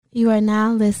You are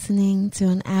now listening to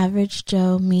an Average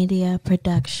Joe Media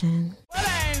production. Well,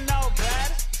 I ain't no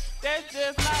better. That's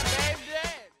just my baby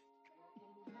dad.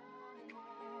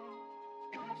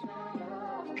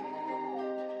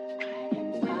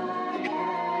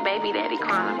 Baby Daddy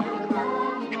Chronicles.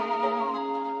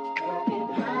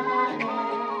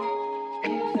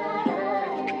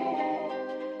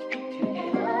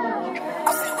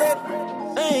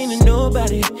 I ain't a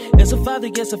nobody. As a father,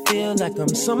 guess I feel like I'm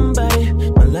somebody.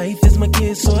 My life is my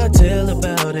kid, so I tell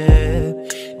about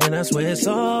it. And I swear it's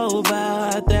all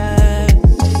about that.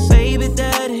 Baby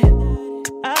daddy,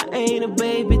 I ain't a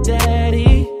baby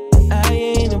daddy. I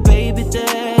ain't a baby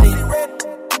daddy.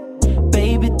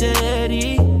 Baby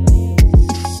daddy,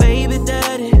 baby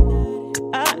daddy,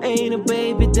 I ain't a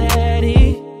baby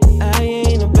daddy. I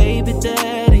ain't a baby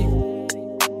daddy.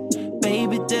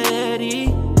 Baby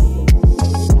daddy.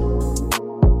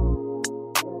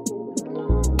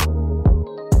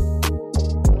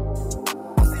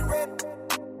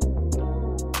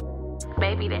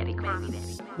 Baby Daddy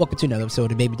Chronicles. Welcome to another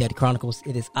episode of Baby Daddy Chronicles.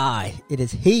 It is I, it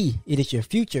is he, it is your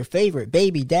future favorite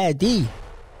baby daddy.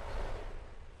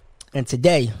 And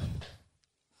today,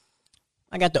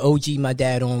 I got the OG, my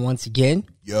dad, on once again.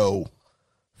 Yo.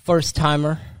 First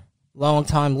timer, long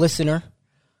time listener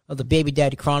of the Baby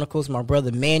Daddy Chronicles, my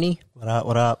brother Manny. What up,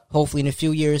 what up? Hopefully in a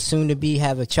few years, soon to be,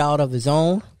 have a child of his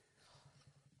own.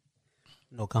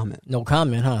 No comment. No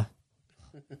comment, huh?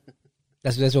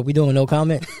 That's what we doing, no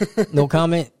comment? No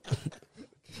comment?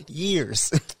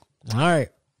 Years. All right.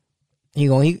 He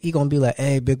gonna be like,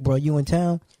 hey, big bro, you in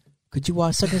town? Could you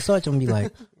watch such and such? I'm gonna be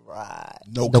like, Right.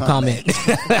 No comment.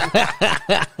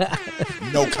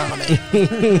 No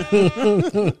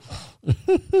comment.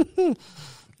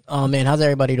 Oh, man, how's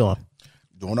everybody doing?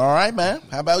 Doing all right, man.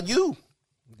 How about you?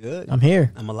 Good. I'm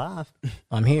here. I'm alive.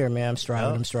 I'm here, man. I'm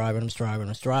striving, Yep. I'm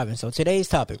striving. So today's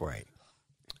topic, right,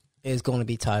 is going to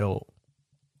be titled,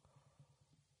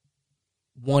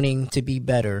 Wanting to be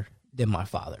Better Than My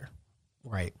Father,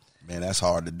 right? Man, that's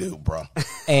hard to do, bro.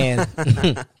 And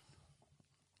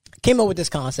came up with this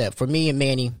concept for me and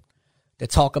Manny to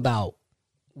talk about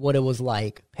what it was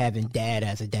like having dad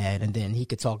as a dad, and then he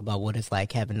could talk about what it's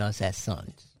like having us as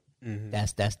sons. Mm-hmm.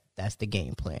 That's the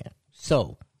game plan.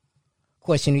 So,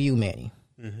 question to you, Manny.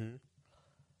 Mm-hmm.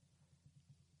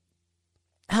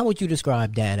 How would you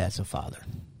describe dad as a father?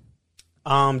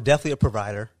 Definitely a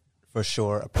provider, for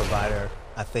sure. A provider.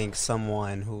 I think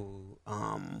someone who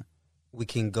we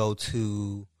can go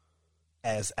to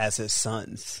as his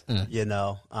sons. You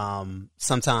know,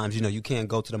 sometimes you can't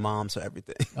go to the moms for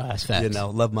everything. That's facts.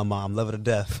 Love my mom, love her to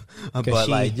death, but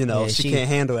she she can't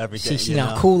handle everything. She's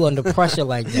not cool under pressure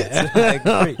like that. I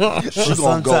agree. She's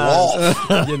gonna go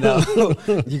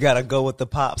off. You gotta go with the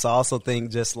pops. I also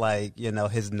think just like,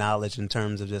 his knowledge in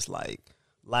terms of just like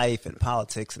life and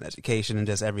politics and education and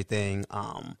just everything.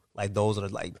 Like those are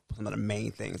like some of the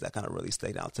main things that kind of really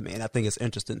stayed out to me. And I think it's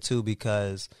interesting too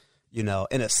because, in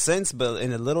a sense, but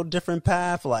in a little different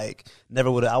path, like never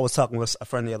would I was talking with a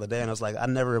friend the other day and I was like, I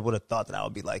never would have thought that I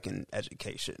would be like in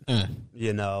education, I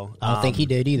don't think he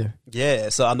did either. Yeah,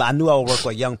 so I knew I would work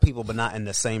with young people, but not in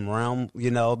the same realm,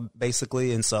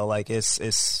 basically. And so, like, it's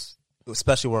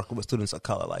especially working with students of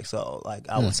color. Like, so, like,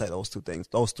 I would say those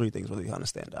three things really kind of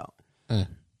stand out.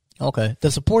 Okay.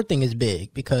 The support thing is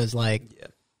big because, like,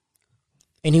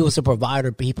 and he was a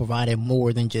provider, but he provided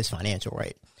more than just financial,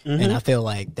 right? Mm-hmm. And I feel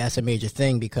like that's a major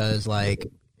thing because, like,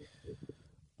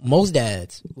 most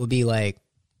dads would be like,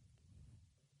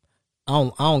 I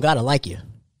don't gotta like you.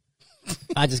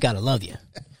 I just gotta love you.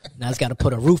 And I just gotta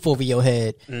put a roof over your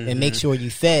head and make sure you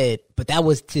fed. But that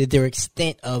was to their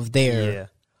extent of their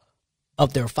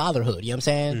fatherhood. You know what I'm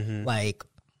saying? Mm-hmm.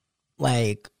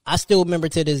 Like I still remember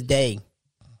to this day.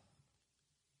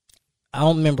 I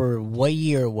don't remember what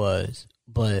year it was,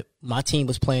 but my team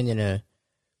was playing in a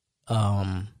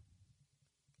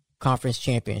conference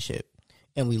championship,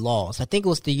 and we lost. I think it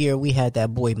was the year we had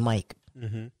that boy Mike,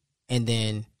 and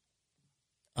then,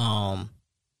 you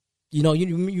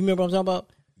remember what I'm talking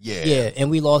about? Yeah.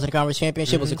 And we lost in the conference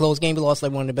championship. It was a close game. We lost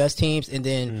like one of the best teams, and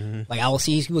then like I was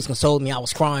he was consoling me. I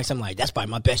was crying. So I'm like, that's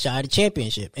probably my best shot at the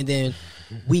championship. And then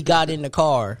we got in the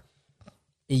car,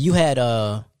 and you had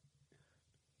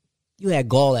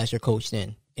Gall as your coach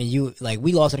then. And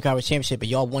we lost in the conference championship, and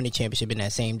y'all won the championship in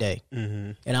that same day.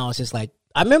 And I was just like,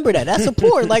 I remember that. That's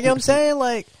support. Like, you know what I'm saying?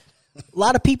 Like, a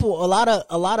lot of people, a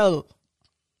lot of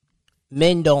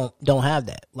men don't have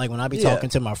that. Like, when I be talking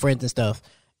to my friends and stuff,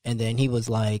 and then he was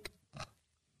like,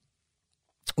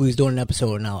 we was doing an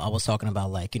episode, and I was talking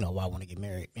about, like, why I want to get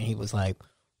married. And he was like,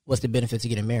 what's the benefits of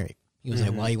getting married? He was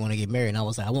like, why you want to get married? And I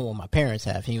was like, I want what my parents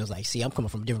have. And he was like, see, I'm coming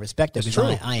from a different perspective. That's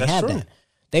because true. I ain't That's have true.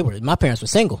 that. My parents were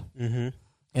single. Mm-hmm.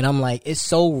 And I'm like, it's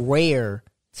so rare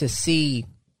to see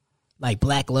like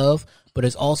black love, but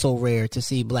it's also rare to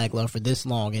see black love for this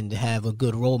long and to have a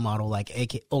good role model. Like,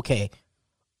 okay,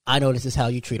 I know this is how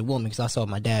you treat a woman because I saw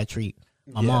my dad treat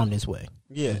my mom this way.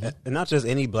 Yeah, and not just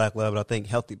any black love, but I think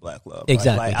healthy black love.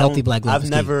 Exactly. Like, Healthy black love I've is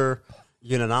never,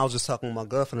 and I was just talking with my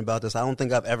girlfriend about this. I don't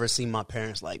think I've ever seen my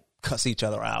parents like cuss each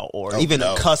other out or even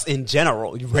cuss in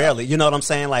general. Rarely, you know what I'm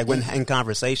saying? Like when in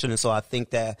conversation. And so I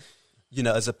think that,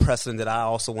 is a precedent that I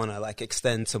also want to like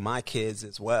extend to my kids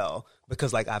as well,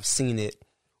 because like I've seen it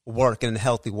work in a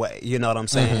healthy way, you know what I'm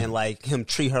saying? And like him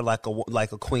treat her like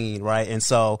a queen, right? And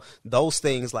so those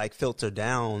things like filter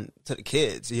down to the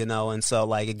kids, and so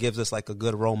like it gives us like a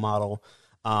good role model.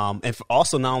 And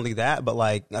also not only that, but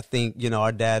like I think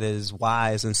our dad is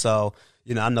wise, and so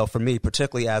I know for me,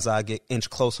 particularly as I get inch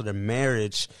closer to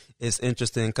marriage, it's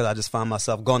interesting because I just find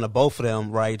myself going to both of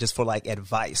them, right, just for like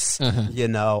advice, and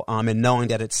knowing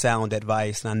that it's sound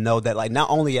advice, and I know that like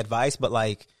not only advice but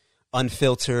like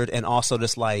unfiltered and also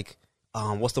just like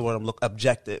what's the word I'm looking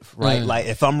objective, right? Like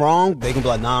if I'm wrong, they can be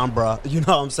like, nah, bro, you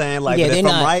know what I'm saying? Like, but if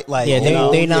I'm right, like,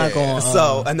 they're not going.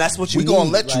 So, and that's what you we need. gonna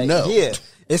let you know. Yeah,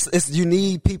 it's you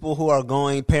need people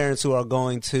parents who are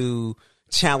going to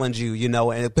challenge you,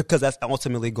 and because that's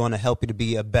ultimately going to help you to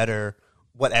be a better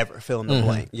whatever, fill in the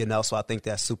blank, So I think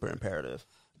that's super imperative.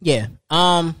 Yeah.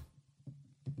 When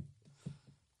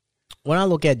I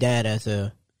look at dad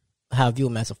how I view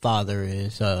him as a father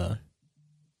is, I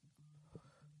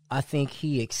think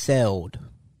he excelled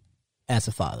as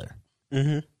a father.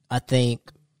 Mm-hmm. I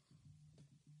think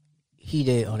he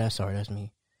did. Oh, that's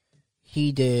me.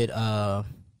 He did.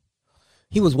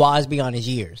 He was wise beyond his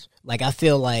years. Like I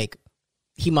feel like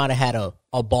he might have had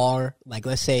a bar. Like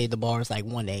let's say the bar is like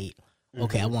 1 to 8.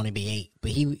 Okay, I want to be 8,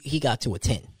 but he got to a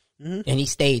 10, and he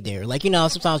stayed there. Like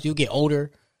sometimes you get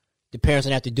older, the parents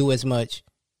don't have to do as much,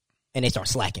 and they start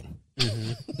slacking. You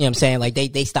know what I'm saying? Like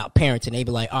they stop parenting. They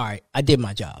be like, all right, I did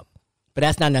my job, but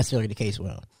that's not necessarily the case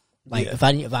with him. Like if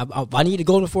I need to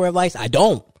go for advice, I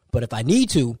don't. But if I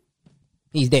need to,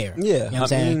 he's there. Yeah, you know what I'm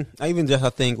saying? I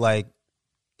think like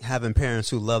having parents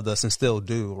who loved us and still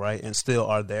do, right, and still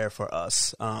are there for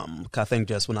us. I think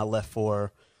just when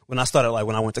I started, like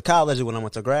when I went to college and when I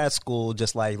went to grad school,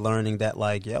 just like learning that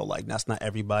like, like that's not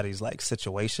everybody's like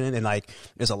situation. And like,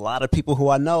 there's a lot of people who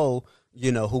I know,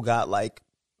 who got like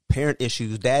parent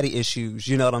issues, daddy issues,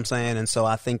 you know what I'm saying? And so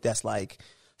I think that's like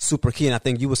super key. And I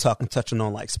think you was touching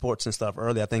on like sports and stuff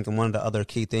earlier. I think one of the other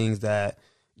key things that,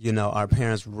 our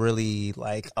parents really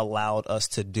like allowed us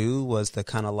to do was to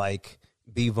kind of like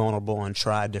be vulnerable and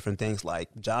try different things. Like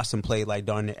Justin played like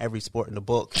darn near every sport in the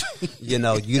book. You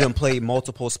done played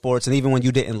multiple sports, and even when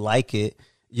you didn't like it,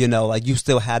 like you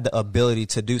still had the ability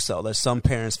to do so. There's some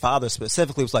parents, fathers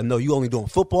specifically, was like, no, you only doing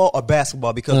football or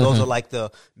basketball because those are like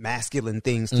the masculine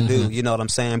things to do. You know what I'm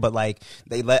saying? But like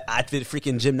I did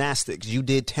freaking gymnastics. You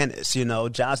did tennis.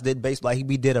 Josh did baseball.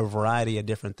 We did a variety of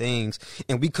different things,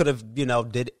 and we could have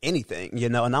did anything.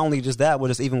 And not only just that, but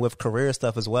just even with career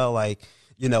stuff as well. Like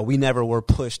we never were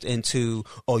pushed into,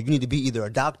 oh, you need to be either a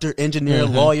doctor, engineer,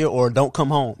 lawyer, or don't come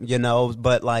home.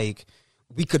 But like,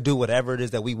 we could do whatever it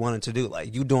is that we wanted to do.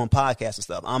 Like you doing podcasts and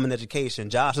stuff. I'm in education.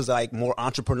 Josh is like more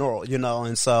entrepreneurial,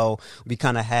 and so we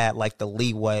kind of had like the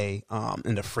leeway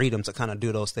and the freedom to kind of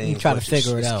do those things. You try to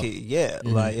figure it out. Key. Yeah,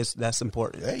 like that's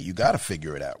important. Hey, you got to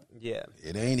figure it out. Yeah,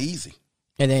 it ain't easy.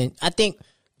 And then I think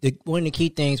one of the key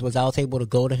things was I was able to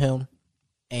go to him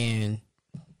and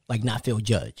like not feel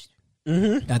judged.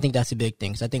 I think that's a big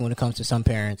thing. So I think when it comes to some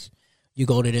parents, you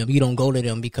go to them, you don't go to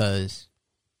them because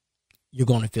you're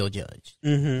going to feel judged. Like,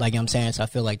 you know what I'm saying? So I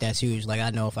feel like that's huge. Like, I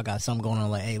know if I got something going on,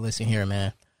 like, hey, listen here,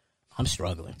 man, I'm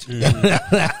struggling.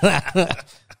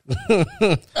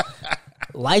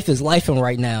 Life is lifing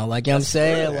right now. Like, you know what I'm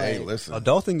saying? Hey, like, listen.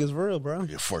 Adulting is real, bro.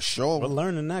 Yeah, for sure. We're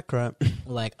learning that crap.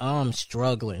 Like, I'm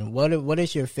struggling. What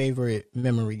is your favorite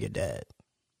memory of your dad?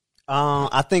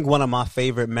 I think one of my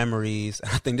favorite memories,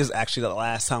 I think this is actually the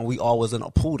last time we all was in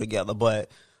a pool together, but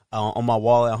on my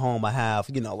wall at home, I have,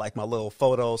 like my little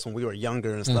photos when we were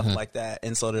younger and stuff like that.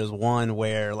 And so there's one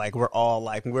where like we're all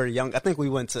like, when we were young, I think we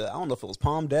went to, I don't know if it was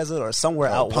Palm Desert or somewhere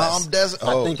out west. Palm Desert?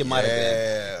 I think it might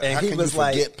have been. And how he was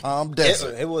like, Palm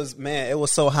Desert? It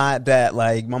was so hot that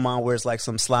like my mom wears like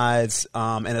some slides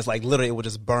and it's like literally it would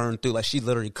just burn through. Like she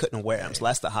literally couldn't wear them. So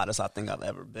that's the hottest I think I've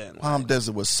ever been. Palm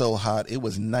Desert was so hot. It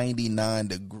was 99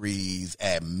 degrees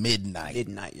at midnight.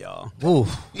 Midnight, y'all. Ooh.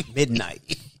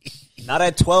 Midnight. Not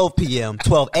at 12 p.m.,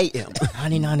 12 a.m.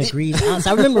 99 degrees.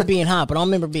 I remember being hot, but I don't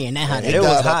remember being that hot. It was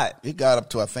got hot. It got up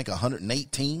to, I think,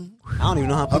 118, I don't even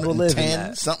know how people live in 110,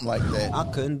 that. something like that. I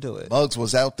couldn't do it. Bugs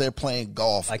was out there playing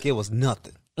golf. Like it was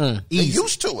nothing. They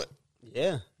used to it.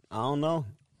 Yeah, I don't know.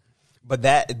 But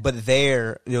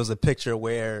there was a picture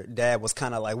where Dad was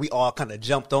kind of like, we all kind of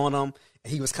jumped on him.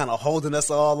 And he was kind of holding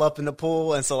us all up in the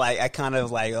pool. And so like, I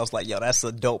was like, yo, that's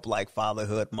a dope like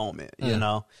fatherhood moment, you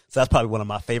know? So that's probably one of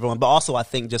my favorite ones. But also I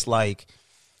think just like,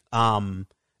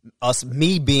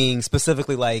 me being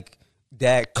specifically like,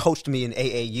 Dad coached me in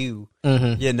AAU,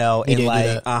 you know, and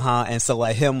like, and so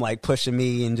like him like pushing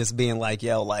me and just being like,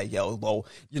 yo, well,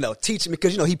 you know, teaching me,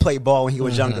 because, you know, he played ball when he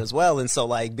was younger as well. And so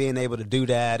like being able to do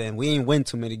that, and we ain't win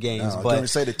too many games, but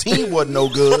say the team wasn't no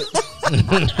good.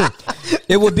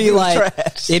 It would be like,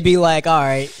 trash. it'd be like, all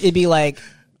right, it'd be like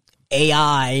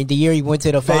AI the year he went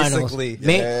to the finals. Basically,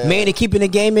 Manny keeping the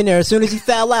game in there as soon as he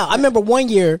fouled out. I remember one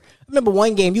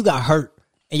game you got hurt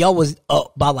and y'all was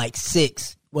up by like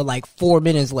 6 with like 4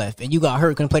 minutes left, and you got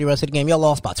hurt, couldn't play the rest of the game. Y'all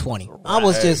lost by 20. Right. I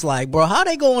was just like, bro, how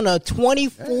they going a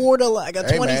 24 to like a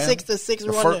 26 to 6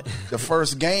 run? The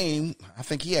first game, I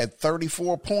think he had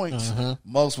 34 points.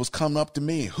 Muggs was coming up to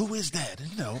me. Who is that?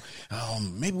 You know,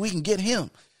 maybe we can get him.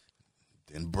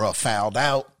 Then, bro, fouled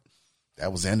out.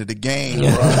 That was the end of the game, bro.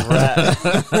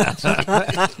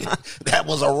 That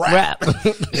was a wrap.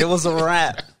 It was a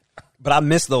wrap. But I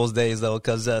miss those days, though,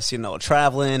 because just, you know,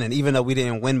 traveling, and even though we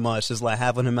didn't win much, just like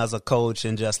having him as a coach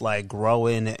and just like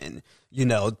growing and, you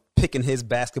know, picking his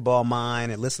basketball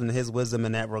mind and listening to his wisdom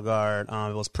in that regard,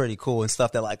 it was pretty cool and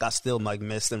stuff that like I still like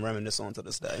miss and reminisce on to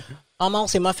this day. I'll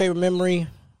say my favorite memory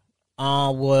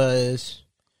was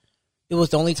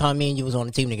the only time me and you was on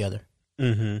the team together.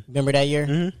 Remember that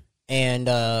year?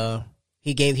 And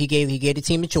he gave the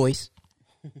team a choice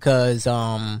because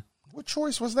what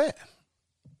choice was that?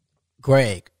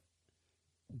 Greg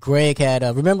had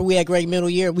remember we had Greg middle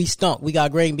year, we stunk. We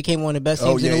got Greg and became one of the best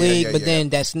teams in the league, but then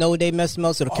that snow day messed him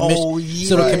up, so the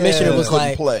commissioner was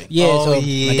like, my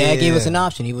dad gave us an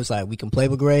option. He was like, we can play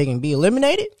with Greg and be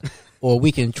eliminated, or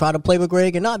we can try to play with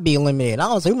Greg and not be eliminated.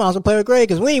 I was like, we might as well play with Greg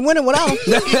because we ain't winning without him.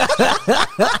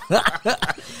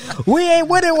 We ain't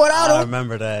winning without him. I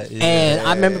remember that. Yeah. And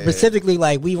I remember specifically,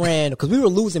 like, we ran, because we were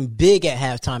losing big at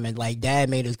halftime, and, like, Dad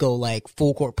made us go, like,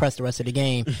 full court press the rest of the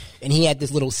game. And he had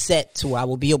this little set to where I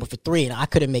would be open for 3, and I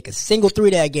couldn't make a single 3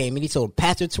 that game. And he told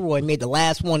Pastor Troy made the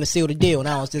last one to seal the deal. And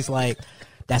I was just like,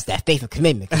 that's that faith and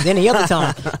commitment. Because any other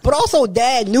time. But also,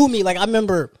 Dad knew me. Like, I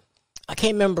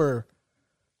can't remember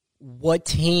what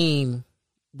team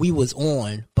we was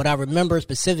on, but I remember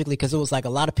specifically because it was, like, a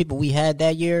lot of people we had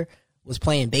that year was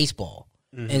playing baseball.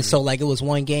 And so, like, it was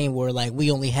one game where, like, we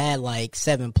only had, like,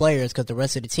 7 players because the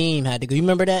rest of the team had to go. You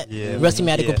remember that? Yeah. The rest of the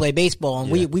team had to go play baseball,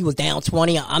 and we was down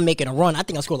 20. I'm making a run. I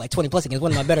think I scored, like, 20 plus against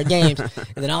one of my better games. And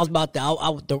then I was about to,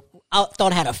 I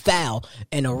thought I had a foul,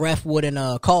 and the ref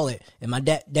wouldn't call it. And my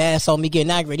dad saw me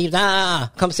getting aggravated. He was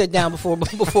like, come sit down before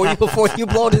you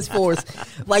blow this for us.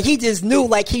 Like, he just knew,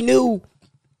 like, he knew,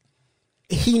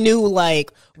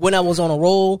 like, when I was on a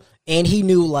roll, and he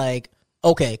knew, like,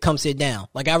 okay, come sit down.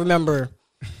 Like, I remember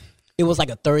it was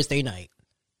like a Thursday night,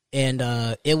 and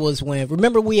it was when,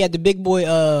 remember we had the big boy,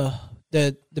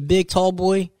 the big tall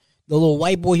boy, the little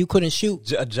white boy who couldn't shoot.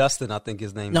 Justin, I think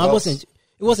his name. No, it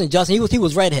wasn't Justin. He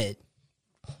was redhead,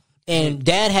 and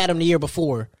Dad had him the year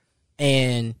before,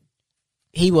 and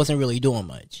he wasn't really doing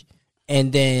much.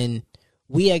 And then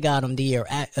we had got him the year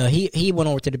he went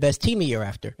over to the best team the year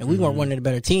after, and we weren't one of the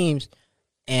better teams.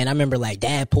 And I remember, like,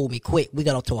 Dad pulled me quick. We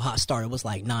got off to a hot start. It was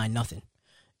like 9-0,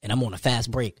 and I'm on a fast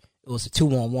break. It was a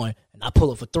 2-on-1, and I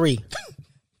pull up for 3.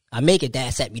 I make it.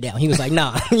 Dad sat me down. He was like,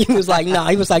 nah. He was like,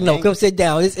 no, come sit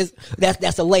down. That's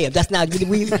a layup. That's not.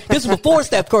 This was before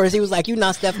Steph Curry. He was like, you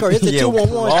not Steph Curry. It's a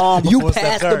 2-on-1. You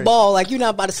pass the ball. Like, you're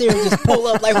not about to sit here and just pull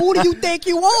up. Like, who do you think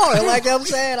you are? Like, I'm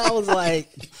saying, I was like,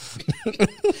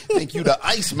 think you the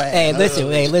ice man.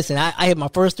 Hey, listen. I hit my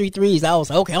first 3 threes. I was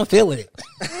like, okay, I'm feeling it.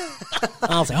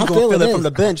 I was like, I'm feeling it this from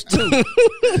the bench too.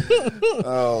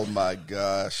 Oh my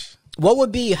gosh.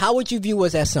 How would you view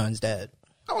us as sons, Dad?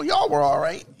 Oh, y'all were all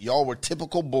right. Y'all were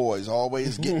typical boys,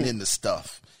 always getting into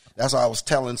stuff. That's what I was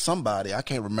telling somebody. I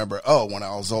can't remember. Oh, when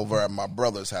I was over at my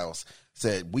brother's house,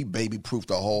 said we baby-proofed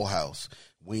the whole house.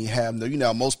 We have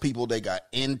no, most people, they got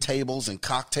end tables and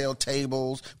cocktail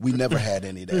tables. We never had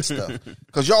any of that stuff.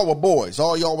 Because y'all were boys.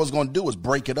 All y'all was going to do was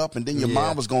break it up, and then your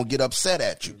mom was going to get upset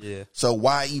at you. Yeah. So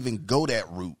why even go that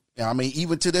route? I mean,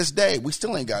 even to this day, we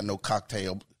still ain't got no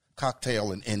cocktail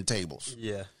and end tables.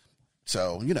 Yeah.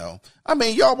 So, I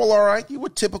mean, y'all were all right. You were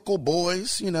typical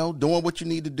boys, doing what you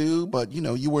need to do. But,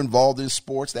 you were involved in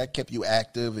sports. That kept you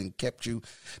active and kept you.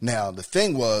 Now, the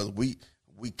thing was, we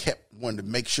kept wanting to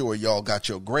make sure y'all got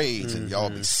your grades and y'all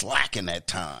be slacking at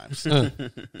times. I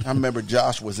remember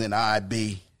Josh was in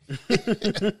IB.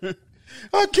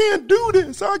 I can't do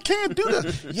this. I can't do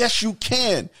this. Yes, you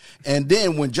can. And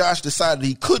then when Josh decided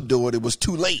he could do it, it was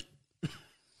too late.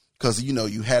 Because,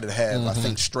 you had to have, I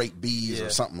think, straight B's or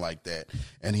something like that.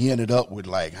 And he ended up with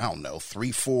 3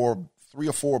 or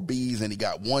 4 B's, and he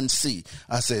got 1 C.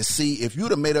 I said, see, if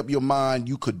you'd have made up your mind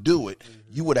you could do it,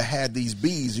 you would have had these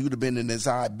B's. You'd have been in this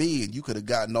IB, and you could have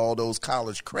gotten all those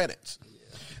college credits.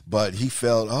 Yeah. But he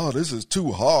felt, oh, this is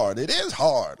too hard. It is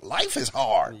hard. Life is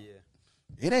hard. Yeah.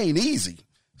 It ain't easy.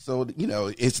 So,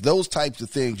 it's those types of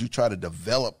things you try to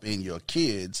develop in your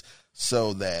kids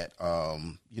so that,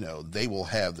 they will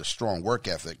have the strong work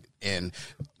ethic. And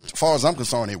as far as I'm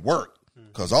concerned, it worked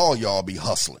because all y'all be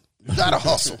hustling. You got to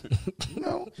hustle,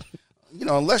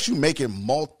 unless you making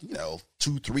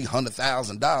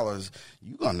 $200,000-$300,000,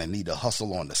 you're going to need to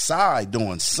hustle on the side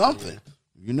doing something,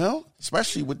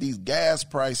 especially with these gas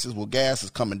prices. Well, gas is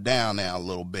coming down now a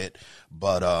little bit,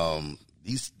 but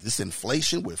this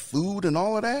inflation with food and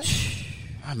all of that.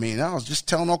 I mean, I was just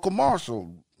telling Uncle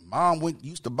Marshall, Mom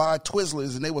used to buy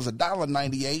Twizzlers and they was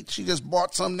 $1.98. She just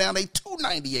bought some now, they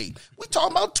 $2.98. We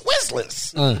talking about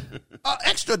Twizzlers,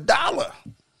 extra $1.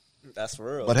 That's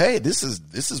real. But hey, this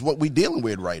is what we dealing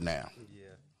with right now.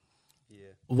 Yeah.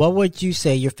 What would you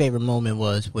say your favorite moment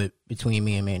was between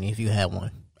me and Manny, if you had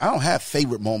one? I don't have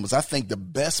favorite moments. I think the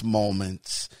best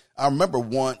moments. I remember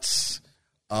once.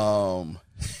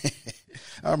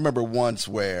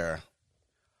 Where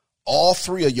all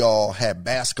 3 of y'all had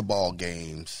basketball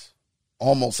games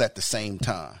almost at the same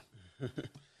time,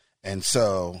 and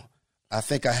so I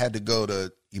think I had to go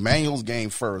to Emmanuel's game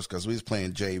first because we was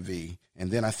playing JV. And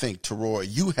then I think, Teroy,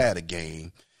 you had a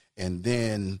game. And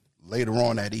then later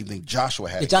on that evening, Joshua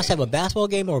had a game. Did Josh have a basketball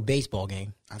game or a baseball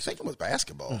game? I think it was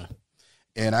basketball.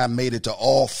 And I made it to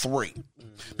all 3.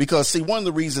 Because, see, one of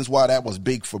the reasons why that was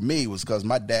big for me was because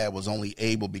my dad was only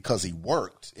able, because he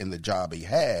worked in the job he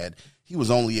had, he was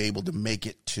only able to make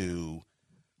it to,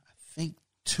 I think,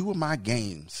 2 of my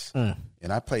games.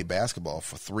 And I played basketball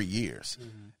for 3 years.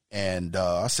 And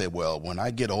I said, well, when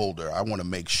I get older, I want to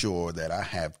make sure that I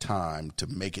have time to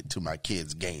make it to my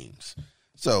kids' games.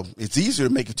 So it's easier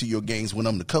to make it to your games when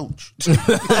I'm the coach.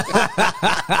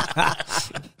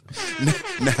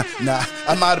 Now,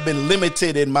 I might have been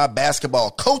limited in my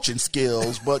basketball coaching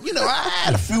skills, but, I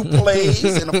had a few plays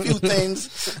and a few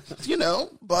things,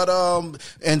 but,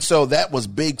 and so that was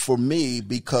big for me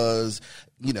because,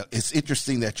 it's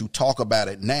interesting that you talk about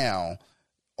it now,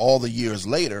 all the years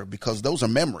later, because those are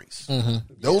memories.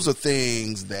 Those are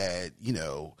things that,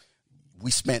 we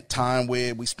spent time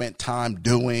with, we spent time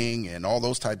doing, and all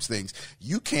those types of things.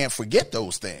 You can't forget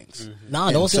those things.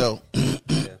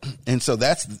 And so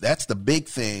that's the big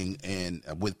thing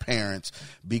with parents,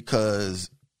 because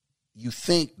you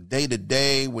think day to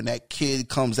day when that kid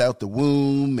comes out the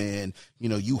womb and,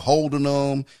 you holding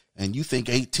them, and you think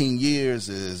 18 years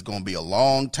is going to be a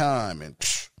long time, and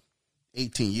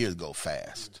 18 years go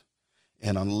fast.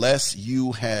 And unless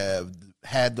you have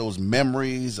had those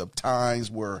memories of times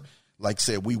where, like I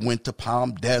said, we went to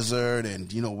Palm Desert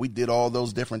and, we did all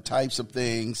those different types of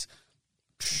things,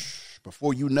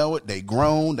 before you know it, they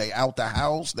grown, they out the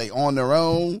house, they on their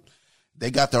own,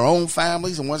 they got their own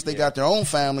families. And once they got their own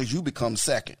families, you become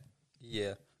second.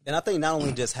 Yeah. And I think not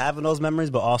only just having those memories,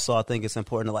 but also I think it's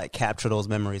important to capture those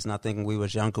memories. And I think when we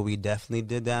was younger, we definitely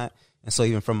did that. And so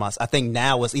even from us, I think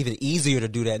now it's even easier to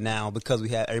do that now because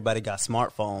everybody got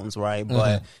smartphones, right?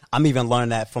 But I'm even learning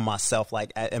that for myself,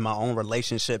 in my own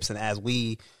relationships, and as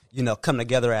we, come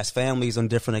together as families on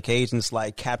different occasions,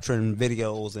 capturing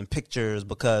videos and pictures,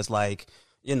 because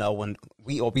when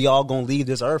we all gonna leave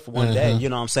this earth one day, you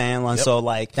know what I'm saying? And so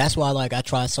that's why I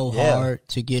try so hard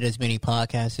to get as many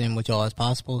podcasts in with y'all as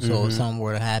possible. So if something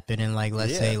were to happen and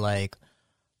let's say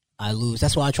I lose.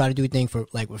 That's why I try to do things for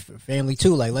with family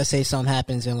too. Let's say something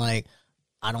happens and I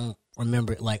don't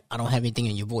remember it, I don't have anything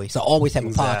in your voice. I always have a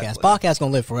podcast. Podcast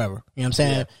gonna live forever. You know what I'm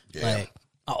saying? Yeah.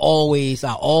 I always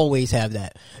have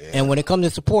that. Yeah. And when it comes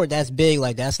to support, that's big.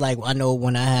 That's I know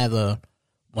when I have a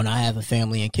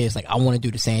family and kids, I want to do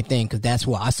the same thing because that's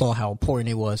what I saw how important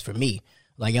it was for me.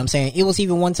 You know what I'm saying? It was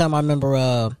even one time I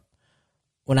remember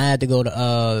when I had to go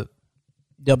to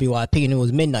WIP and it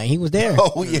was midnight. He was there.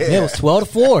 Oh, yeah. It was 12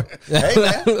 to 4. Hey,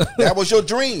 man, that was your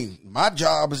dream. My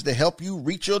job is to help you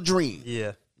reach your dream.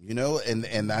 Yeah. You know,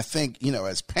 and I think, you know,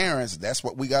 as parents, that's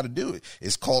what we got to do.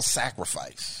 It's called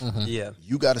sacrifice. Yeah.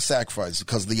 You got to sacrifice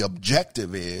because the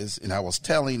objective is, and I was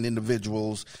telling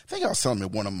individuals, I think I was telling them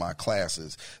in one of my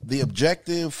classes, the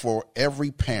objective for every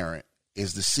parent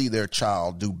is to see their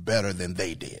child do better than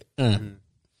they did.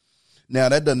 Now,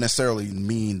 that doesn't necessarily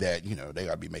mean that, you know, they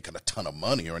got to be making a ton of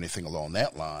money or anything along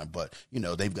that line. But, you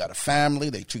know, they've got a family.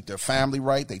 They treat their family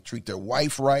right. They treat their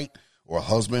wife right, or a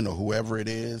husband, or whoever it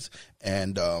is.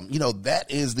 And, you know, that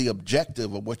is the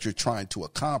objective of what you're trying to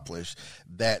accomplish,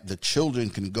 that the children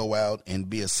can go out and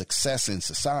be a success in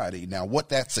society. Now, what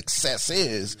that success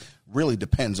is really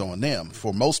depends on them.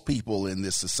 For most people in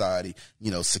this society, you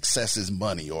know, success is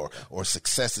money, or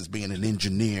success is being an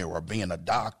engineer or being a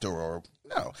doctor, or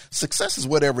no, success is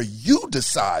whatever you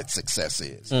decide success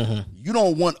is. You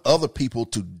don't want other people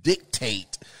to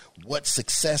dictate what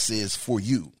success is for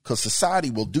you, because society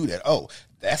will do that. Oh,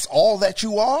 that's all that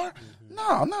you are?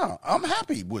 No, I'm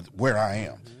happy with where I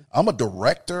am. I'm a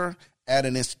director at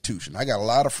an institution. I got a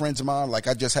lot of friends of mine. Like,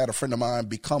 I just had a friend of mine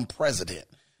become president.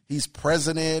 He's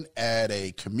president at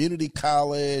a community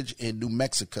college in New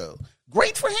Mexico.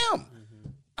 Great for him.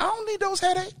 I don't need those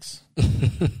headaches.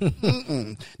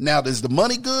 Now, is the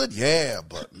money good? Yeah,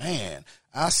 but man,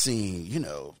 I seen, you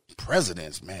know,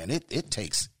 presidents, man, it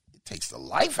takes the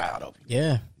life out of you.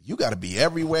 Yeah. You got to be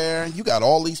everywhere. You got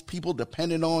all these people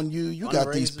depending on you. You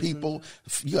got these people,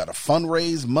 you got to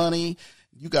fundraise money.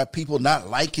 You got people not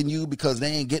liking you because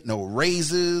they ain't getting no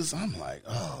raises. I'm like,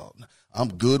 oh,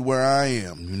 I'm good where I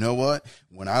am. You know what?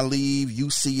 When I leave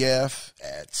UCF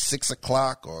at 6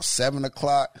 o'clock or 7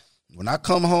 o'clock, when I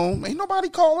come home, ain't nobody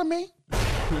calling me.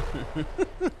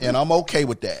 And I'm okay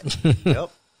with that. Yep.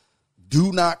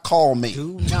 Do not call me.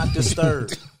 Do not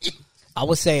disturb. I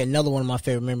would say another one of my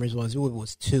favorite memories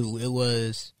was two. It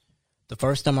was the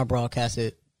first time I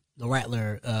broadcasted the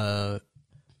Rattler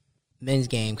men's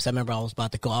game, because I remember I was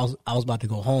about to go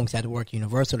home because I had to work at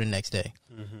Universal the next day.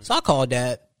 So I called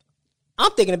Dad.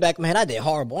 I'm thinking in the back of my head, I did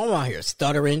horrible. I'm out here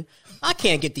stuttering. I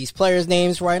can't get these players'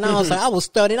 names right now. I was like, I was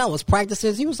studying. I was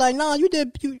practicing. He was like, no,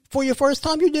 for your first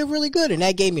time, you did really good. And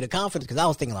that gave me the confidence, because I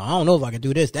was thinking, like, I don't know if I could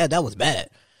do this. That was bad.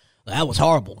 Like, that was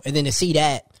horrible. And then to see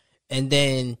that, and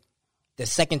then the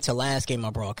second to last game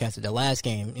I broadcasted, the last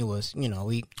game, it was, you know,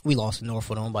 we lost to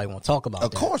Norfolk. Nobody want to talk about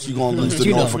that. Of course you're going to lose to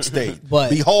Norfolk State.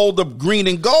 But behold the green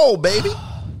and gold, baby.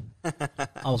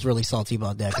 I was really salty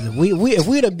about that, because if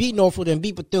we'd have beat Norfolk and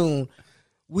beat Bethune,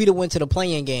 we'd have went to the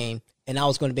playing game, and I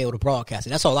was going to be able to broadcast it.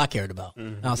 That's all I cared about.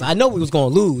 I was like, I know we was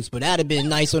going to lose, but that'd have been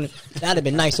nice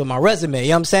on my resume. You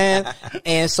know what I'm saying?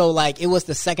 And so, like, it was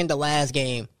the second to last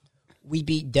game. We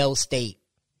beat Del State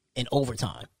in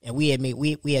overtime, and we had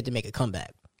to make a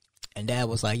comeback. And Dad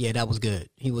was like, "Yeah, that was good."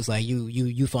 He was like,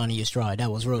 "You finding your stride. That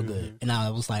was real good." And I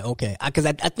was like, "Okay," because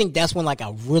I think that's when, like,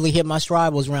 I really hit my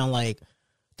stride, was around, like,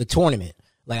 the tournament.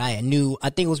 Like, I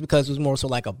think it was because it was more so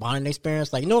like a bonding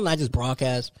experience. Like, you know, not just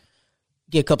broadcast,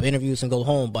 get a couple interviews and go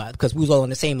home, but because we was all in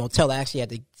the same hotel, I actually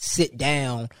had to sit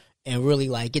down and really,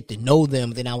 like, get to know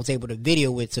them. Then I was able to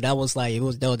video it. So that was like,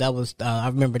 I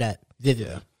remember that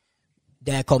vividly.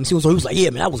 Dad called me. He was like,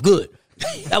 "Yeah, man, that was good.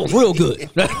 That was real good."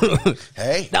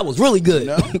 Hey, that was really good. You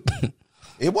know?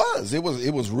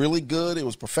 It was really good. It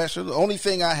was professional. The only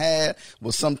thing I had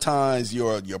was sometimes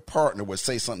your partner would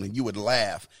say something and you would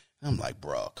laugh. I'm like,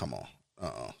 bro, come on.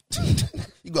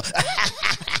 You go.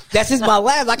 That's just my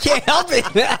laugh. I can't help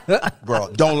it.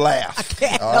 Bro, don't laugh. I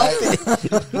can't all help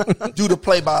it. Do the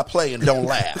play-by-play and don't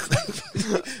laugh.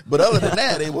 But other than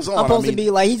that, it was on. I'm supposed to be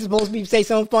like, he's supposed to be say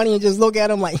something funny and just look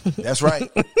at him like. That's right.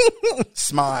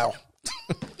 Smile.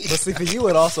 But see, for you,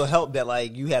 it also helped that,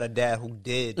 like, you had a dad who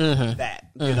did that.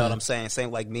 You know what I'm saying?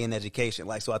 Same like me in education.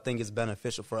 Like, so I think it's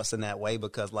beneficial for us in that way,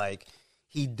 because, like,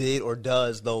 he did or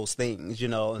does those things, you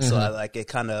know? And so it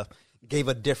kind of gave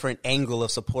a different angle of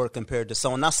support compared to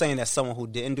someone. Not saying that someone who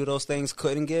didn't do those things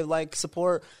couldn't give, like,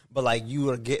 support, but, like, we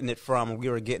were getting it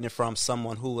from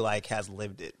someone who, like, has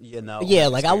lived it, you know? Yeah,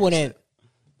 like,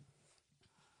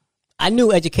 I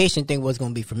knew education thing was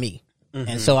going to be for me.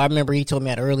 And so I remember he told me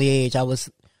at an early age, I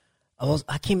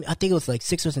think it was like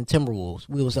Sixers and Timberwolves.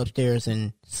 We was upstairs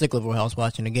in Sicklerville House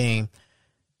watching the game.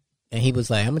 And he was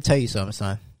like, "I'm going to tell you something,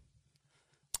 son.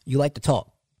 You like to talk.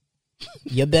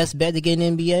 Your best bet to get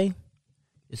an NBA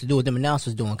is to do what them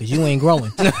announcers doing, because you ain't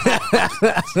growing."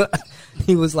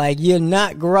 He was like, "You're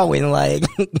not growing." Like,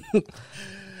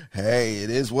 hey, it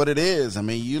is what it is. I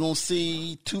mean, you don't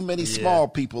see too many small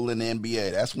people in the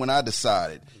NBA. That's when I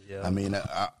decided. Yeah. I mean,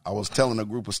 I was telling a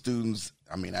group of students,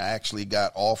 I mean, I actually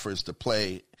got offers to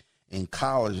play in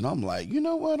college, and I'm like, you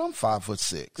know what? I'm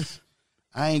 5'6".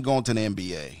 I ain't going to the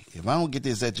NBA. If I don't get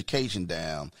this education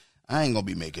down, I ain't gonna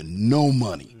be making no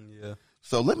money. Yeah.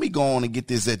 So let me go on and get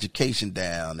this education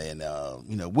down, and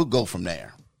we'll go from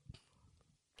there.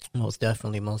 Most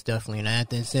definitely.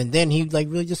 And then he like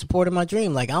really just supported my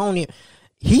dream. Like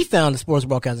he found the sports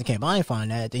broadcasting camp. I ain't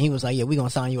find that. Then he was like, "Yeah, we gonna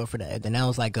sign you up for that." Then that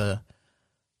was like a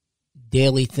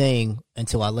daily thing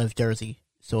until I left Jersey.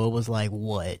 So it was like,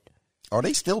 what? Are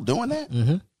they still doing that?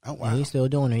 Mm-hmm. Oh wow, Yeah, he's still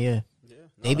doing it. Yeah,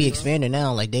 they be expanding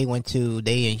now. Like they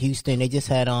in Houston. They just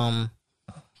had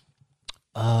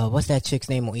what's that chick's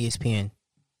name on ESPN?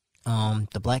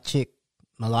 The black chick,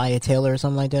 Malaya Taylor or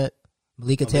something like that.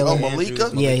 Malika Taylor. Oh,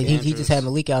 Malika? Yeah, he just had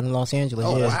Malika out in Los Angeles.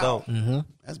 Oh, yeah. wow. Mm-hmm.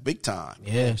 That's big time.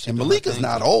 Yeah. And Malika's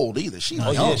not old either. She's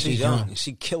Oh young. yeah, she's young. And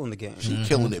she killing the game. She's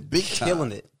killing it big time.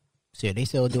 Killing it. So yeah, they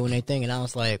still doing their thing, and I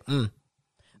was like,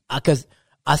 because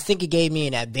I think it gave me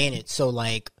an advantage. So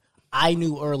like, I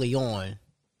knew early on,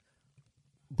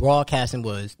 broadcasting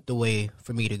was the way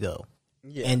for me to go.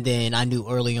 Yeah. And then I knew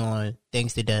early on,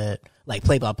 thanks to that, like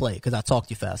play-by-play, because I talk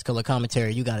too fast. Color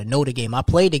commentary, you got to know the game. I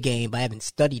play the game, but I haven't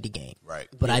studied the game. Right.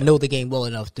 But I know the game well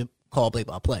enough to call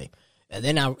play-by-play. And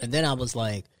then I was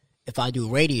like, if I do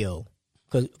radio,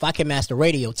 because if I can master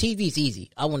radio, TV's easy.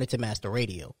 I wanted to master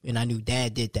radio, and I knew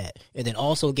Dad did that. And then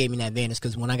also gave me an advantage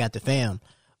because when I got the fam,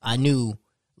 I knew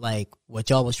like what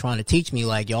y'all was trying to teach me.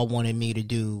 Like y'all wanted me to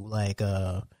do like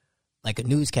a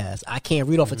newscast. I can't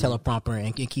read off a teleprompter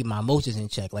and keep my emotions in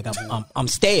check. Like I'm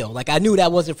stale. Like I knew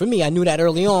that wasn't for me. I knew that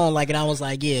early on. Like, and I was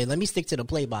like, yeah, let me stick to the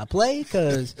play-by-play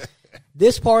because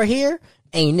this part here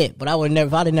ain't it. But I would never,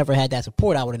 if I'd have never had that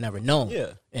support, I would have never known.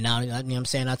 Yeah. And I you know what I'm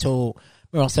saying? I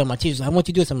was telling my teachers, I want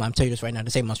you to do something. I'm telling you this right now.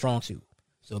 This ain't my strong suit.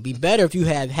 So it'd be better if you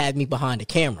had me behind the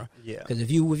camera. Yeah. Because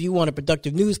if you want a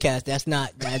productive newscast, that's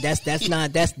not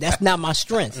my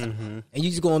strength. Mm-hmm. And you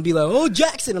just going to be like, oh,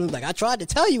 Jackson. I'm like, I tried to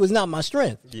tell you it's not my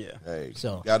strength. Yeah. Hey,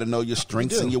 so you got to know your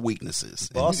strengths and your weaknesses,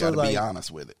 and you got to be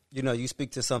honest with it. You know, you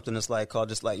speak to something that's like called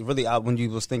just like really. When you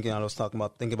was thinking, I was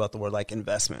thinking about the word like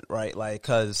investment, right? Like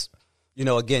because. You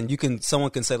know, again, someone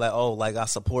can say like, oh, like I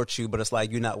support you, but it's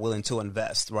like you're not willing to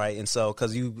invest, right? And so,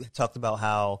 because you talked about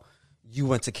how you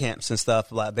went to camps and stuff,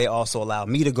 like they also allowed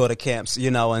me to go to camps, you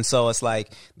know, and so it's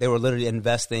like they were literally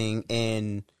investing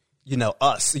in, you know,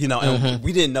 us, you know, and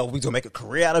we didn't know we was gonna make a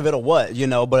career out of it or what, you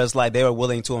know, but it's like they were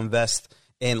willing to invest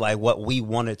in like what we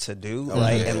wanted to do,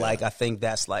 right? And like I think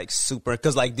that's like super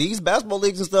because like these basketball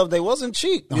leagues and stuff, they wasn't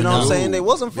cheap. You know what I'm saying? They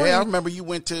wasn't free. Yeah, I remember you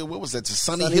went to what was that? To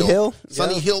Sunny Hill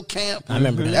camp. I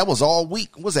remember that was all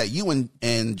week. What was that you and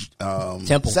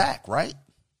Temple Zach, right?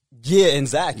 Yeah, and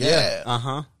Zach.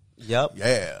 Yeah. Yep.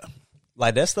 Yeah.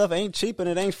 Like that stuff ain't cheap and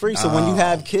it ain't free. So when you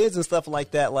have kids and stuff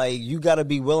like that, like you got to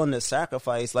be willing to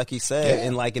sacrifice, like he said,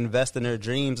 and like invest in their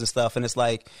dreams and stuff. And it's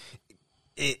like.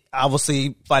 It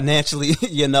obviously financially,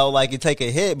 you know, like you take a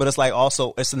hit, but it's like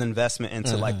also it's an investment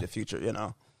into like the future, you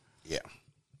know. Yeah,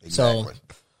 exactly.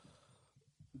 So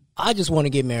I just want to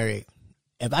get married.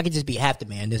 If I could just be half the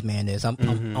man this man is, I'm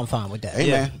fine with that.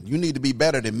 Hey man, you need to be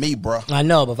better than me, bro. I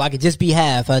know, but if I could just be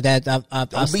half,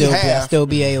 I'll still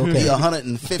be a-okay. Be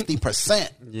 150%.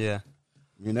 Yeah,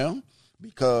 you know,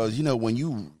 because you know when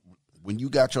you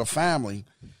got your family,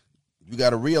 you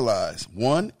got to realize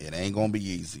 1, it ain't gonna be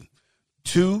easy.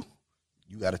 2,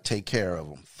 you got to take care of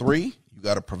them. 3, you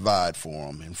got to provide for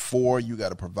them. And 4, you got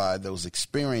to provide those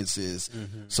experiences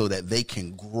so that they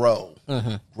can grow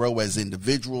as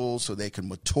individuals, so they can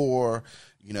mature.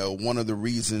 You know, one of the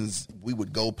reasons we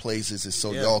would go places is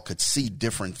so y'all could see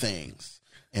different things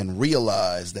and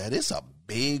realize that it's a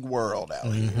big world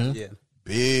out here. Yeah.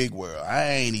 Big world. I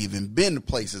ain't even been to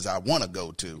places I want to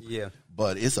go to. Yeah.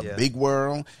 But it's a big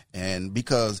world. And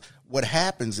because what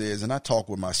happens is, and I talk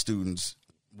with my students,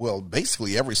 well,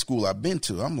 basically every school I've been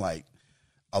to, I'm like,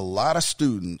 a lot of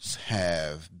students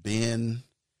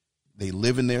they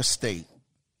live in their state,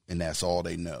 and that's all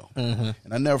they know. And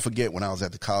I never forget when I was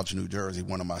at the College of New Jersey,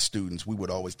 one of my students, we would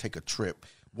always take a trip.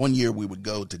 One year we would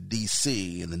go to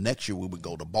D.C., and the next year we would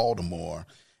go to Baltimore.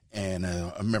 And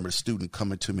I remember a student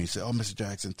coming to me and said, oh, Mr.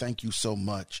 Jackson, thank you so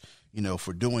much, you know,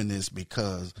 for doing this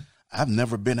because I've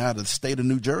never been out of the state of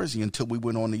New Jersey until we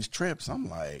went on these trips. I'm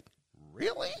like,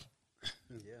 really?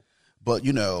 Yeah. But,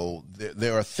 you know,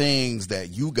 there are things that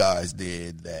you guys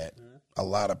did that a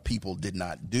lot of people did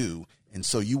not do. And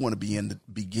so you want to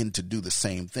begin to do the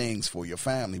same things for your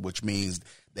family, which means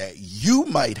that you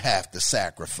might have to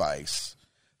sacrifice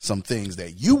some things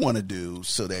that you want to do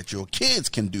so that your kids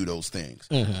can do those things.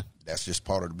 That's just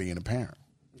part of being a parent.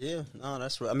 Yeah, no,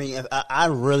 that's right. I mean,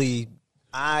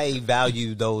 I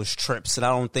value those trips, and I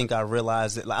don't think I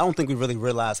realized it. Like, I don't think we really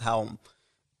realize how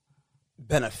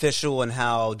beneficial and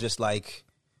how just like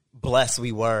blessed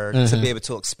we were to be able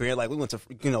to experience. Like we went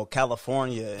to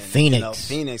California and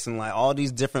Phoenix and like all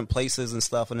these different places and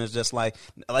stuff. And it's just like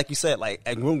you said, like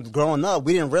growing up,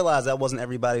 we didn't realize that wasn't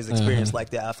everybody's experience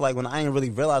like that. I feel like when I didn't really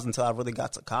realize until I really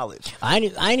got to college. I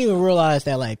didn't even realize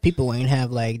that like people ain't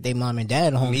have like their mom and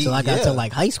dad at home until I got to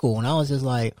like high school, and I was just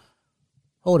like,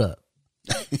 hold up.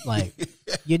 Like,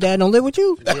 your dad don't live with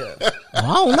you? Yeah. Well, I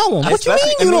don't know him. What you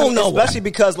mean you don't know him? Especially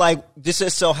because, like, this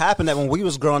just so happened that when we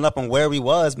was growing up and where we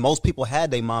was, most people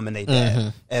had their mom and their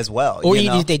dad as well. Or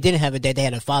even if they didn't have a dad, they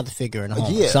had a father figure in the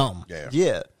home or something.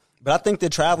 Yeah. But I think the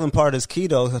traveling part is key,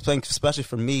 though. I think especially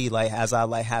for me, like, as I,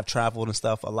 like, have traveled and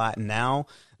stuff a lot now,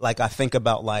 like, I think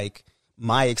about, like,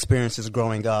 my experiences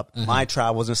growing up, my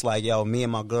travels, it's like, yo, me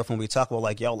and my girlfriend, we talk about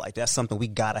like, yo, like that's something we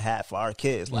gotta have for our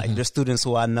kids. Like there's students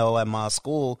who I know at my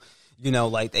school, you know,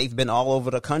 like they've been all over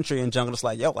the country and jungle. It's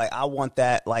like, yo, like I want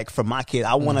that, like for my kid,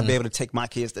 I want to be able to take my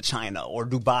kids to China or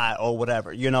Dubai or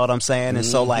whatever. You know what I'm saying? And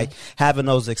so like having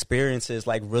those experiences,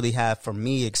 like really have for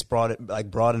me,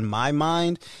 broadened my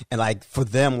mind, and like for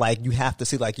them, like you have to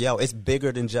see like, yo, it's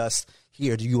bigger than just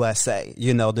here, the USA.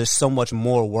 You know, there's so much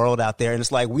more world out there, and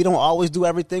it's like we don't always do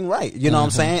everything right. You know what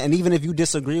I'm saying? And even if you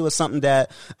disagree with something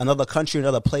that another country,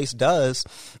 another place does,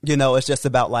 you know, it's just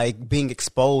about like being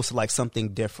exposed to like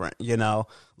something different. You know,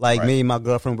 like me and my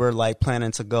girlfriend, we're like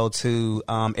planning to go to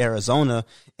Arizona,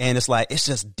 and it's like it's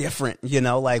just different. You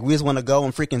know, like we just want to go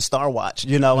and freaking Star Watch.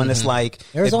 You know, and it's like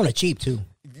Arizona cheap too.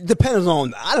 Depends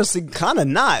on, honestly, kind of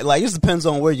not. Like, it just depends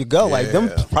on where you go. Yeah. Like, them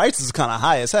prices kind of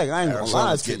high as heck. I ain't gonna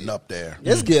lie to you. Getting up there.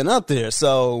 It's getting up there.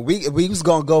 So, we was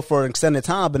gonna go for an extended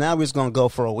time, but now we're just gonna go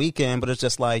for a weekend. But it's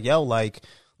just like, yo, like,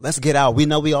 let's get out. We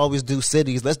know we always do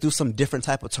cities. Let's do some different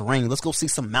type of terrain. Let's go see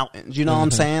some mountains. You know what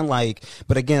I'm saying? Like,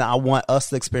 but again, I want us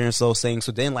to experience those things.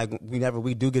 So then, like, whenever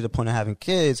we do get to the point of having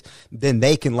kids, then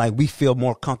they can, like, we feel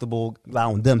more comfortable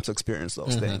allowing them to experience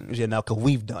those things, you know, because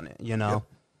we've done it, you know? Yep.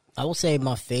 I will say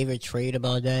my favorite trait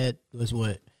about that was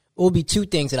what? It would be two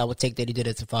things that I would take that he did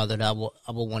as a father that I would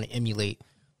want to emulate,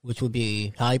 which would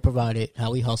be how he provided,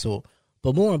 how he hustled,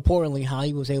 but more importantly, how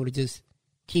he was able to just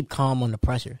keep calm under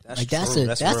pressure. That's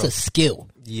a skill.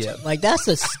 Yeah. Like, that's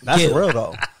a skill. That's real,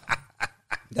 though.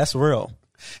 That's real.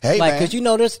 Hey, like, man. because you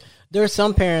know, there's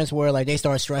some parents where like they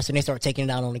start stressing, they start taking it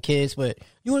out on the kids, but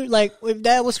you would, like, if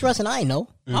dad was stressing, I know.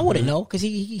 I wouldn't know because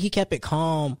he kept it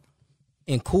calm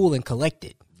and cool and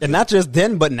collected. And not just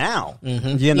then, but now.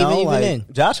 You know, even like then.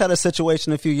 Josh had a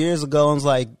situation a few years ago and was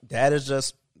like, dad is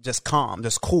just calm,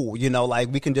 just cool. You know,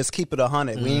 like we can just keep it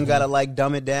 100. We ain't gotta like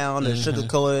dumb it down and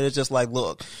sugarcoat it. It's just like,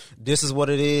 look, this is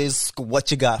what it is. What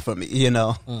you got for me? You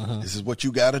know, This is what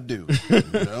you got to do. You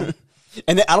know?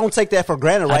 And I don't take that for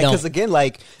granted, right? Because again,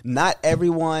 like not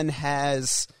everyone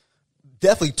has.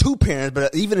 Definitely two parents,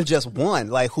 but even if just one,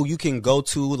 like who you can go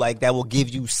to, like that will give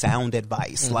you sound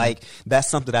advice. Like that's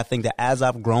something that I think that as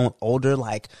I've grown older,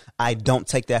 like I don't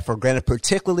take that for granted,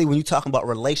 particularly when you're talking about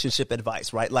relationship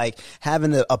advice, right? Like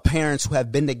having a parents who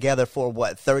have been together for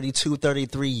 32,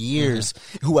 33 years,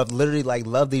 who have literally like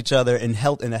loved each other in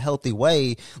a healthy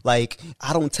way. Like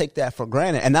I don't take that for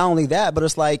granted. And not only that, but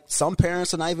it's like some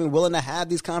parents are not even willing to have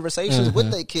these conversations with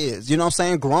their kids, you know what I'm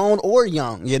saying? Grown or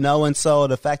young, you know? And so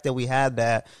the fact that we had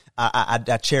that,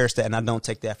 I cherish that, and I don't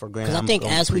take that for granted. Because I think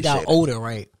as we got older,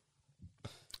 right,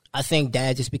 I think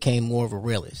dad just became more of a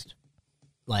realist.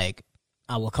 Like,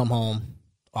 I will come home,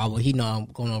 or he know I'm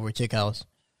going over to chick house.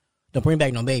 Don't bring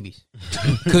back no babies.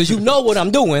 Because you know what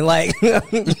I'm doing. Like,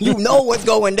 you know what's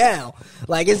going down.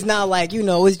 Like, it's not like, you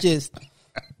know, it's just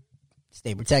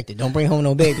stay protected. Don't bring home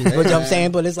no babies. You know what I'm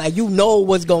saying? But it's like, you know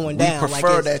what's going down. We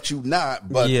prefer like that you not,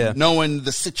 but knowing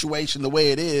the situation the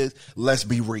way it is, let's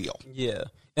be real. Yeah.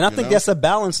 And I think that's a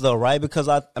balance though, right? Because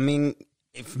I mean,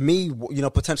 if me, you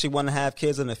know, potentially want to have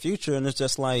kids in the future, and it's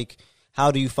just like, how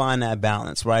do you find that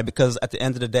balance, right? Because at the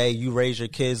end of the day, you raise your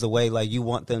kids the way like you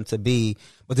want them to be,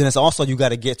 but then it's also you got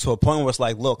to get to a point where it's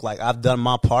like, look, like I've done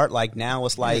my part. Like now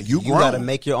it's like you got to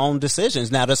make your own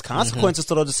decisions. Now there's consequences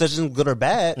to those decisions, good or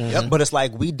bad, but it's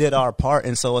like we did our part,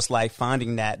 and so it's like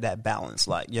finding that balance,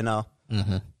 like, you know,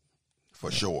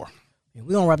 for sure.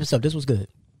 We gonna wrap this up. This was good.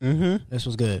 This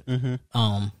was good.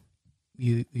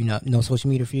 You know, no social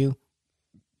media for you?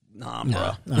 Nah, bro.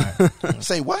 All right.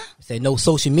 Say what? Say no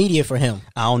social media for him.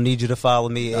 I don't need you to follow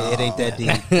me. It ain't that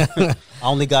deep. I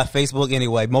only got Facebook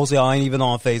anyway. Most of y'all ain't even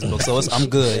on Facebook, so I'm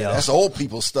good, y'all. That's old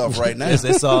people stuff right now.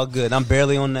 It's all good. I'm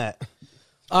barely on that.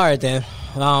 All right, then.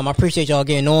 I appreciate y'all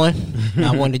getting on.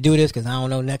 I wanted to do this because I don't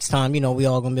know next time, you know, we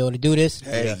all going to be able to do this.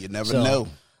 Hey, you never know.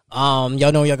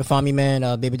 Y'all know y'all can find me,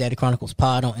 man. Baby Daddy Chronicles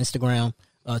Pod on Instagram.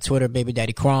 Twitter, Baby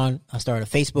Daddy Cron. I started a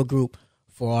Facebook group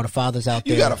for all the fathers out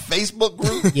there. You got a Facebook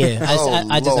group? Yeah, I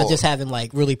Lord. just haven't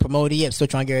like really promoted it. I'm still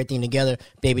trying to get everything together.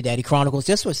 Baby Daddy Chronicles,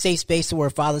 just for a safe space to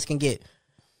where fathers can get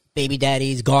baby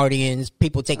daddies, guardians,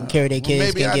 people taking care of their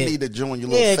kids. Maybe I get, need to join your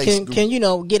little Facebook.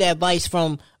 Can get advice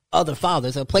from other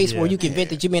fathers, a place where you can vent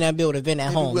that you may not be able to vent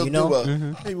at home. Maybe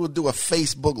we'll do a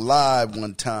Facebook Live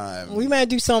one time. We might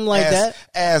do something like that.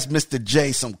 Ask Mr.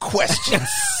 J some questions.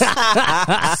 See what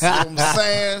I'm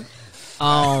saying?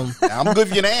 I'm gonna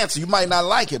give you an answer. You might not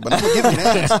like it, but I'm gonna give you an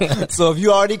answer. So if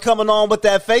you already coming on with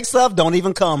that fake stuff, don't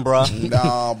even come, bro.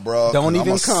 Nah, bro. Don't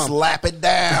even come. Slap it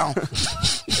down.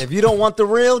 If you don't want the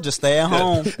real, just stay at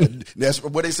home. That's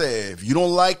what they say. If you don't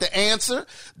like the answer,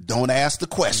 don't ask the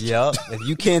question. Yep. If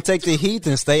you can't take the heat,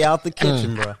 then stay out the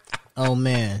kitchen, bro. Oh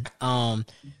man. I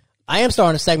am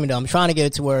starting a segment though. I'm trying to get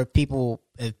it to where people,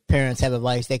 if parents have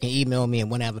advice, they can email me, and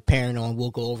when I have a parent on,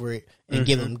 we'll go over it and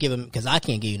give them because I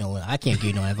can't give you no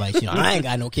advice. I ain't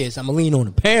got no kids. I'm gonna lean on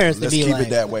the parents Let's to be keep like,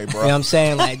 it that way, bro. You know what I'm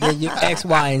saying? Like you X,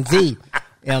 Y, and Z.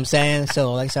 You know what I'm saying?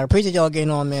 So, like I said, I appreciate y'all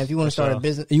getting on, man. If you want to start a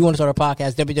business, you want to start a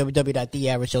podcast,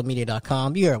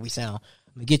 www.theaverageshowmedia.com. You heard we sound.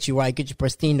 I'm going to get you right, get you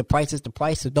pristine. The price is the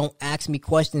price, so don't ask me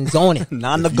questions on it.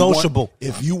 Non-negotiable.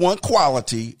 If you want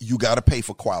quality, you got to pay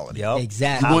for quality. Yep.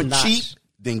 Exactly. You want cheap,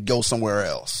 then go somewhere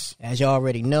else. As you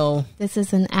already know. This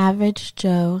is an Average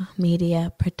Joe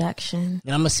Media production.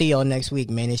 And I'm going to see y'all next week,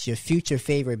 man. It's your future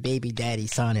favorite baby daddy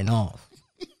signing off.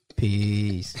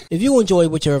 Peace. If you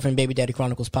enjoyed what you heard from Baby Daddy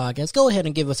Chronicles podcast, go ahead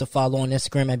and give us a follow on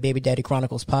Instagram at Baby Daddy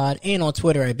Chronicles Pod and on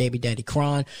Twitter at Baby Daddy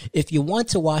Chron. If you want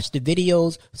to watch the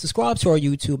videos, subscribe to our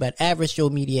YouTube at Average Joe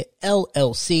Media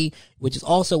LLC, which is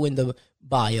also in the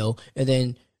bio, and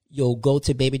then you'll go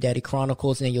to Baby Daddy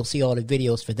Chronicles and you'll see all the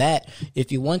videos for that.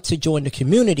 If you want to join the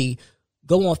community,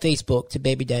 go on Facebook to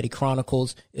Baby Daddy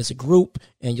Chronicles. It's a group,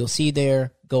 and you'll see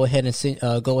there. Go ahead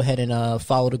and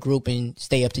follow the group and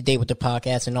stay up to date with the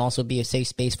podcast, and also be a safe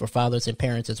space for fathers and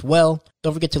parents as well.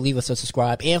 Don't forget to leave us a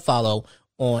subscribe and follow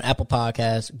on Apple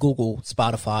Podcasts, Google,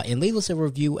 Spotify, and leave us a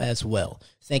review as well.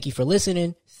 Thank you for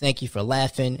listening. Thank you for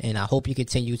laughing, and I hope you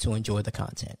continue to enjoy the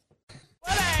content.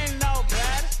 Well, I ain't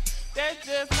nobody. That's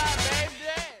just my baby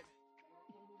daddy.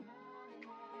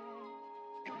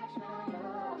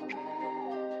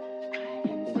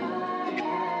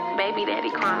 Baby Daddy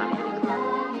Chronicles.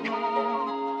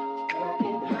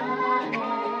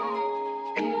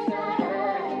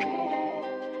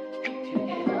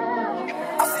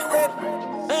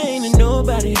 I ain't a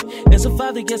nobody. As a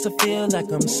father, guess I feel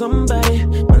like I'm somebody.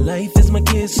 My life is my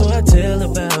kid, so I tell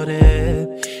about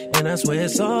it. And I swear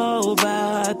it's all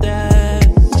about that.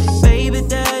 Baby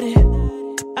daddy,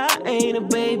 I ain't a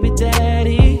baby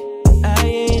daddy. I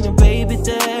ain't a baby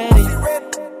daddy.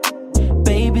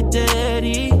 Baby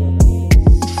daddy,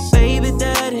 baby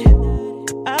daddy,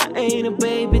 I ain't a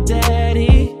baby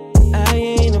daddy. I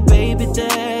ain't a baby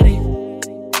daddy.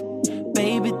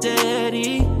 Baby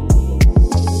daddy.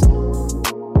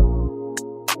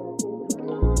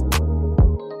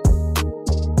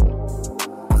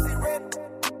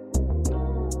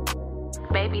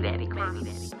 Baby Daddy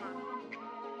Chronicles.